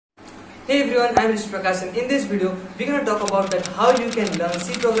Hey everyone, I am Rishi Prakash, and in this video we're going to talk about that how you can learn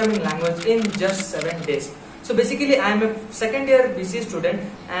C programming language in just 7 days. So basically I am a second year BC student,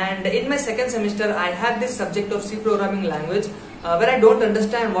 and in my second semester I have this subject of C programming language where I don't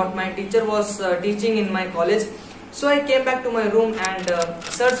understand what my teacher was teaching in my college. So I came back to my room and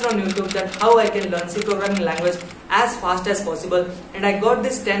searched on YouTube that how I can learn C programming language as fast as possible, and I got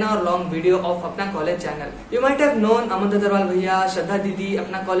this 10-hour long video of Apna college channel. You might have known Aman Bhaiya, Shraddha Didi,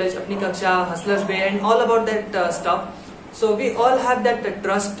 Apna college, Apni Kaksha, Hustlers Bay and all about that stuff. So we all have that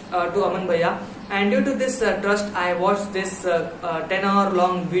trust to Aman Bhaiya, and due to this trust I watched this 10-hour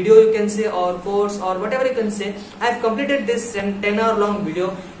long video, you can say, or course or whatever you can say. I have completed this 10-hour long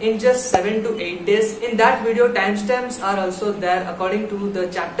video in just 7 to 8 days. In that video timestamps are also there according to the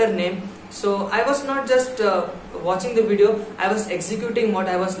chapter name. So I was not just watching the video, I was executing what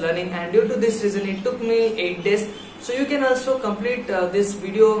I was learning, and due to this reason it took me 8 days. So you can also complete this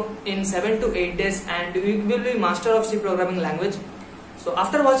video in 7 to 8 days and you will be master of C programming language. So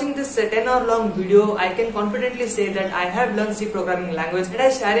after watching this 10-hour long video, I can confidently say that I have learned C programming language, and I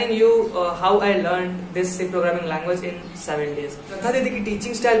am sharing you how I learned this C programming language in 7 days. श्रद्धा दीदी की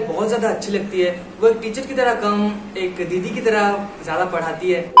teaching style बहुत ज़्यादा अच्छी लगती है. वो एक teacher की तरह कम, एक दीदी की तरह ज़्यादा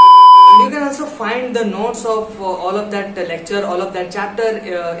पढ़ाती है. You can also find the notes of all of that lecture, all of that chapter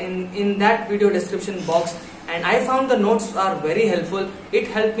in that video description box. And I found the notes are very helpful. It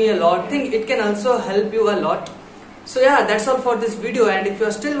helped me a lot. I think it can also help you a lot. So yeah, that's all for this video, and if you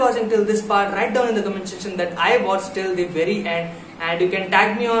are still watching till this part, write down in the comment section that I watched till the very end, and you can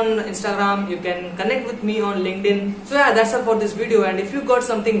tag me on Instagram, you can connect with me on LinkedIn. So yeah, that's all for this video, and if you got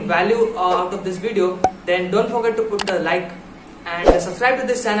something value out of this video, then don't forget to put the like and subscribe to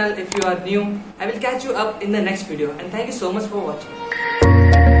this channel if you are new. I will catch you up in the next video, and thank you so much for watching.